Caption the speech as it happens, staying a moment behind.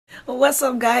What's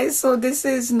up, guys? So this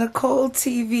is Nicole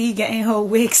TV getting her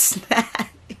wig snatched.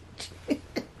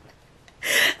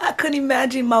 I couldn't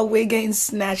imagine my wig getting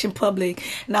snatched in public.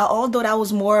 Now, although that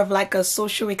was more of like a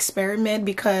social experiment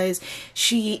because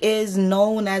she is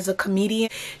known as a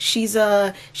comedian. She's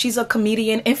a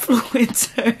comedian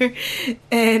influencer,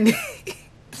 and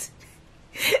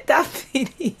that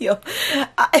video,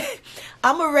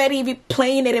 I'm already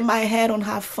playing it in my head on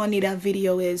how funny that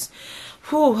video is.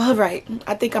 Whew, all right,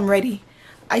 I think I'm ready.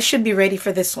 I should be ready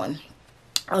for this one.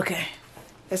 Okay,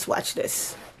 let's watch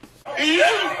this.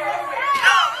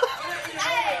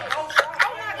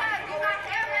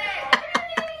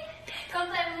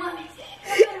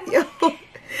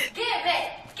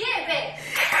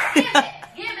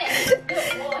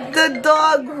 The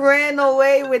dog ran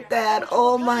away with that.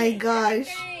 Oh my gosh.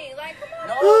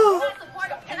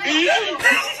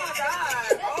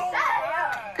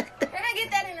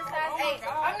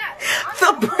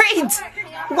 The braids.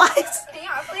 What?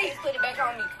 Please put it back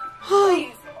on me.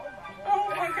 Please. Oh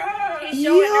my God.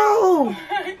 Yo.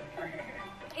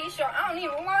 He's showing. I don't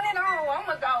even want it on.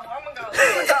 I'ma go.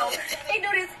 He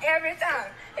do this every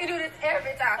time.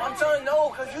 I'm telling you no,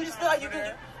 because you just feel like you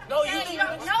can. No, you think no,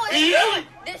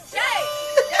 it's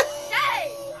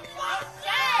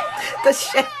the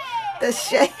shade. The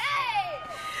shade.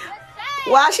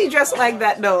 Why is she dressed like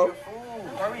that though? Ooh,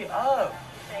 hurry up.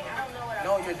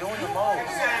 No, you're doing the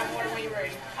most.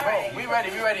 Bro, we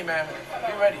ready, man.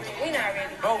 We ready. We not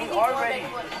ready. Bro, we are ready.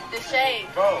 The shade.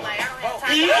 Bro. Like, I don't have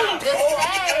time for him. The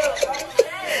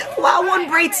shade. Why one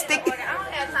braid stick? I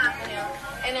don't have time for him.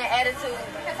 And their attitude.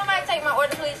 Can somebody take my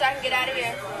order, please, so I can get out of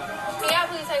here? Can y'all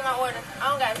please take my order? I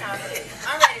don't got time for this.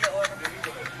 I'm ready to order.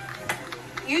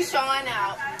 You showing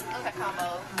out. Okay,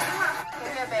 combo.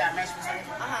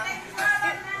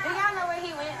 Do y'all know where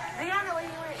he went?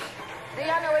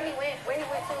 Where he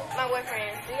went to? My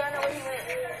boyfriend. Do y'all know where he went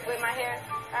with my hair?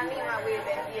 I need my wig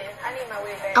back. Yeah, I need my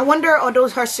wig back. I wonder, are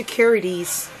those her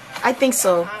securities? I think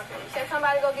so. Can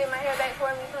somebody go get my hair back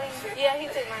for me, please? Yeah, he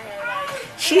took my hair back.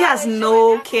 She has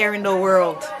no care in the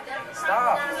world.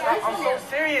 Stop. I'm so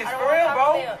serious. For real,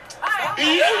 bro.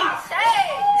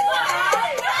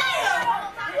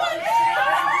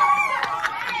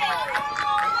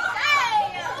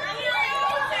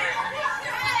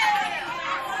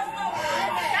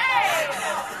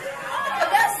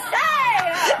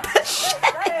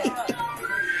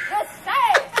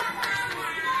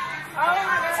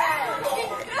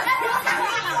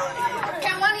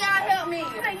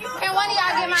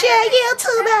 Yeah,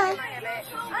 YouTuber.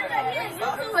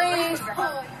 Please.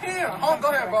 Here. Oh,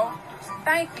 go ahead, bro.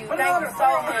 Thank you. Thank you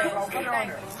so much.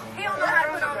 He don't know how to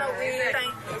put on no wig.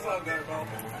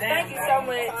 Thank you so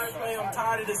much. I'm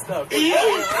tired of this stuff.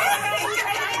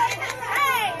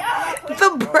 The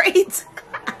braids.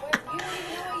 You don't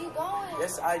even know where you going.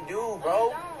 Yes, I do,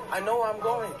 bro. I know where I'm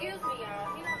going. Excuse me,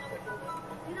 y'all.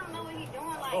 He don't know what he's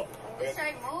doing. Like, this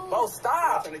ain't move. Bro,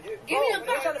 stop. Give me a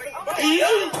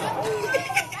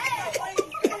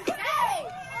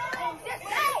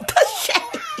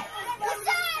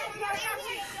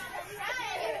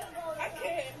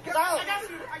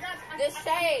The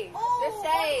shade.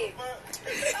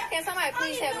 Can somebody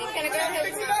please help me? Can a girl help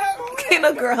me out? Can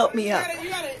a girl help me out?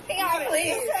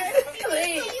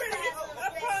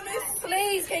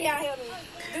 Please, can y'all help me?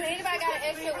 Do anybody got an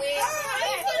extra wig?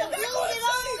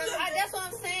 That's what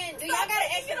I'm saying. Do y'all got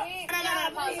an extra wig?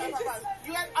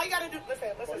 All you gotta do, listen.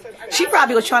 She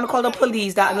probably was trying to call the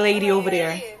police, that lady over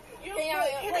there. Can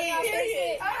y'all fix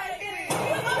it?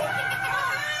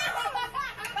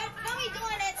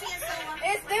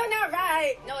 It's still not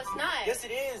right. No, it's not. Yes,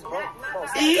 it is, bro. And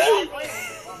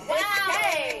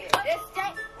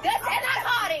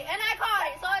I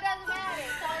caught it, so it doesn't matter.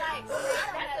 So, like,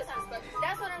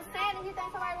 that's what I'm saying. And you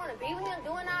think somebody want to be with him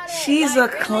doing all that? She's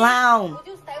like, a clown. Would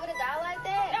you stay with a guy like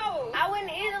that? No. I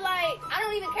wouldn't either. Like, I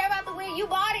don't even care about the wig. You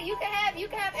bought it. You can have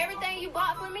everything you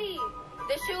bought for me.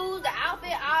 The shoes, the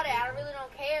outfit, all that. I really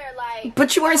don't care. Like,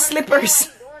 but you wearing slippers.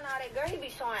 Doing all that. Girl, he be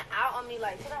showing out on me.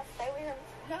 Like, should I stay with him?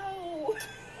 No.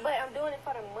 But I'm doing it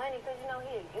for the money because, you know,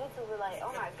 he a YouTuber. Like,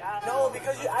 oh my God. No,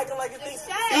 because you acting like you think. The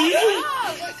shade.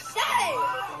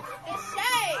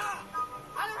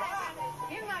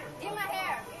 Give my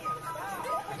hair.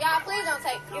 Y'all, please don't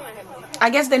take. Give my hair. I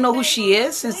guess they know who she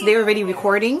is since they're already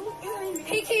recording.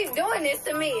 He keeps doing this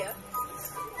to me.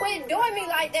 Quit doing me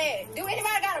like that. Do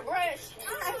anybody got a brush?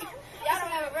 Y'all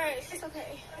don't have a brush. It's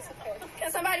okay.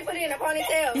 Can somebody put it in a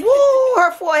ponytail? Woo!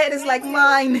 Her forehead is like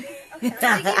mine.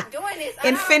 Okay. Doing this.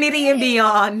 Infinity and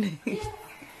beyond.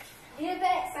 Get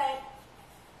back, Saint.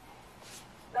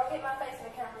 Don't get my face in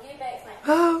the camera. Get back, Saint.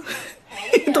 Oh.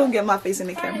 Don't get my face in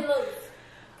the camera.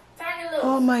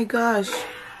 my gosh. Stop,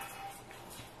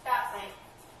 Saint.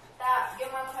 Stop.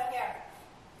 Give mama her hair.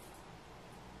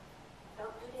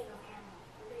 Don't do that on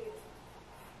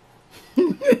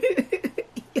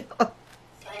camera.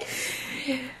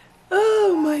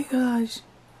 Oh my gosh.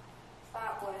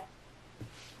 Stop, boy.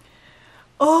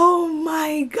 Oh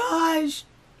my gosh.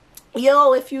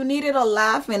 Yo, if you needed a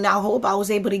laugh, and I hope I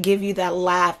was able to give you that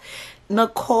laugh,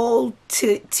 Nicole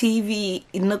Tv,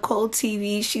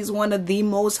 she's one of the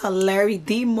most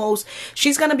hilarious,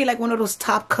 she's gonna be like one of those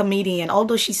top comedian.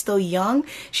 Although she's still young,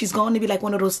 she's going to be like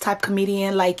one of those top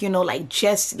comedian, like, you know, like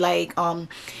Jess Hilarious,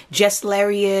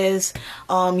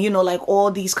 you know, like all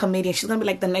these comedians. She's gonna be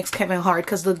like the next Kevin Hart,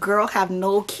 because the girl have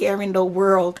no care in the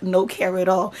world, no care at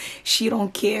all. She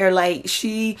don't care. Like,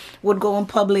 she would go in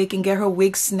public and get her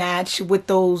wig snatched with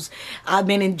those I've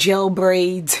been in jail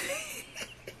braids.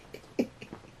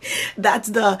 That's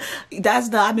the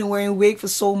I've been wearing wig for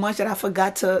so much that I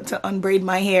forgot to unbraid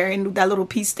my hair, and that little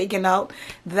piece sticking out.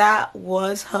 That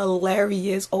was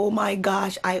hilarious. Oh my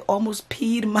gosh, I almost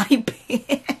peed my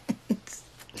pants.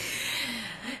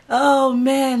 Oh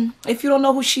man, if you don't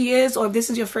know who she is, or if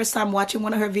this is your first time watching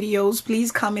one of her videos,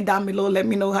 please comment down below, let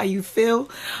me know how you feel.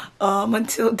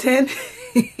 Until then,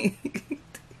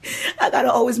 I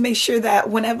gotta always make sure that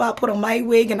whenever I put on my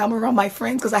wig and I'm around my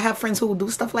friends, because I have friends who will do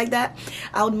stuff like that,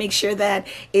 I would make sure that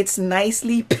it's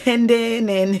nicely pinned in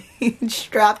and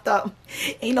strapped up.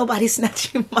 Ain't nobody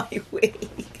snatching my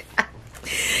wig.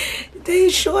 They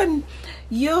shouldn't.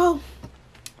 Yo,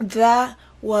 that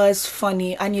was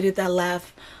funny. I needed that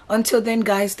laugh. Until then,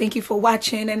 guys, thank you for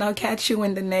watching, and I'll catch you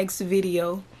in the next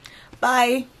video.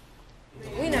 Bye.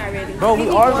 We not ready. Bro, we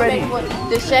are ready.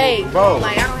 The shade. Bro.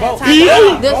 Like, I don't have time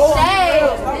for the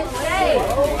shade.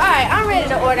 Alright, I'm ready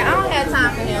to order. I don't have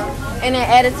time for him. And then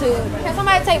attitude. Can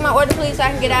somebody take my order, please, so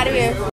I can get out of here?